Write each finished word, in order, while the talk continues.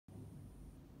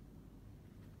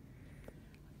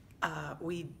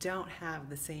We don't have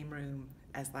the same room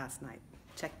as last night.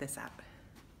 Check this out.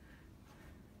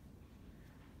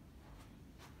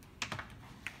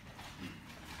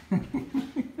 We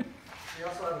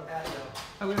also have a patio.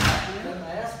 Oh, we have a patio?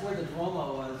 I asked where the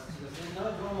Duomo was. She goes, there's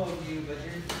no Duomo view, but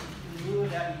you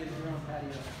move it out and you get your own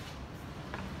patio.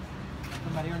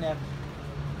 Marionette.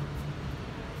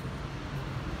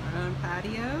 Our own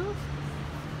patio.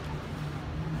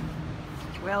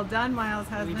 Well done, Miles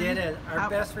husband. We did it. Our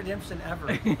best redemption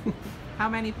ever. How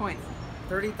many points?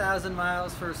 30,000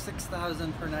 miles for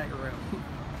 6,000 per night room.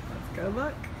 Let's go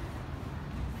look.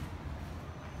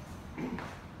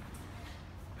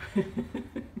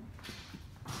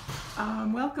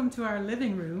 Welcome to our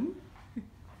living room.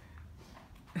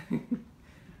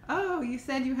 Oh, you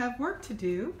said you have work to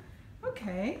do.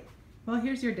 Okay. Well,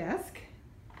 here's your desk,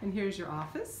 and here's your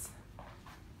office.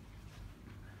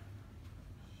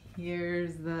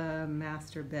 Here's the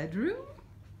master bedroom.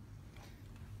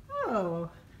 Oh,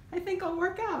 I think I'll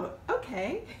work out.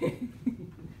 Okay.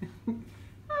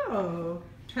 Oh,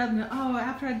 treadmill. Oh,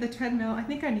 after I had the treadmill, I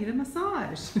think I need a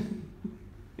massage.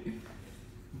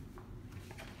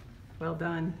 Well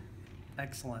done.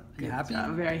 Excellent. You happy?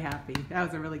 I'm very happy. That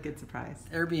was a really good surprise.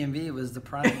 Airbnb was the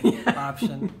prime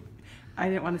option. I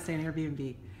didn't want to stay in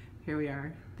Airbnb. Here we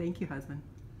are. Thank you, husband.